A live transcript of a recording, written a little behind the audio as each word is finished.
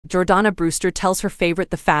Jordana Brewster tells her favorite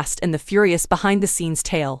The Fast and the Furious behind-the-scenes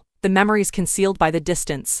tale. The memories concealed by the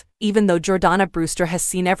distance. Even though Jordana Brewster has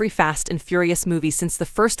seen every Fast and Furious movie since the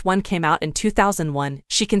first one came out in 2001,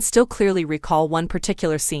 she can still clearly recall one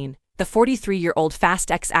particular scene. The 43-year-old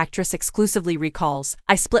Fast X actress exclusively recalls,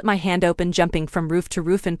 "I split my hand open jumping from roof to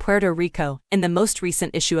roof in Puerto Rico, in the most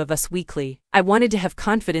recent issue of Us Weekly. I wanted to have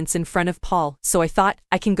confidence in front of Paul, so I thought,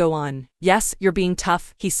 I can go on. Yes, you're being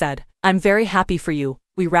tough," he said. "I'm very happy for you."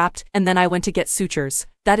 We wrapped, and then I went to get sutures.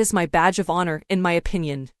 That is my badge of honor, in my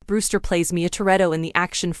opinion. Brewster plays Mia Toretto in the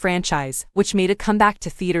action franchise, which made a comeback to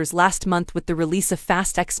theaters last month with the release of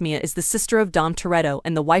Fast X. Mia is the sister of Dom Toretto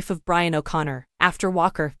and the wife of Brian O'Connor. After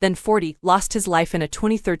Walker, then 40, lost his life in a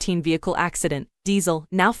 2013 vehicle accident, Diesel,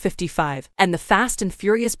 now 55, and the Fast and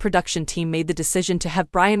Furious production team made the decision to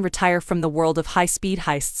have Brian retire from the world of high-speed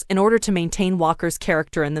heists in order to maintain Walker's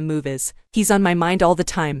character in the movies. "He's on my mind all the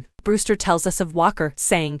time," Brewster tells us of Walker,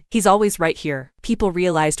 saying, "He's always right here." People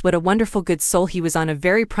realized what a wonderful good soul he was on a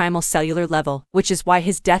very primal cellular level, which is why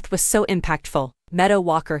his death was so impactful. Meadow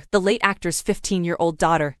Walker, the late actor's 15-year-old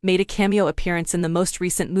daughter, made a cameo appearance in the most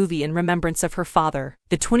recent movie in remembrance of her father.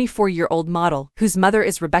 The 24-year-old model, whose mother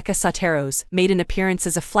is Rebecca Soteros, made an appearance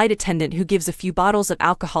as a flight attendant who gives a few bottles of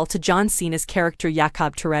alcohol to John Cena's character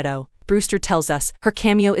Jacob Toretto. Brewster tells us, her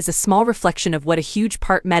cameo is a small reflection of what a huge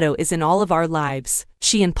part Meadow is in all of our lives.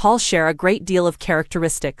 She and Paul share a great deal of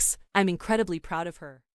characteristics. I'm incredibly proud of her.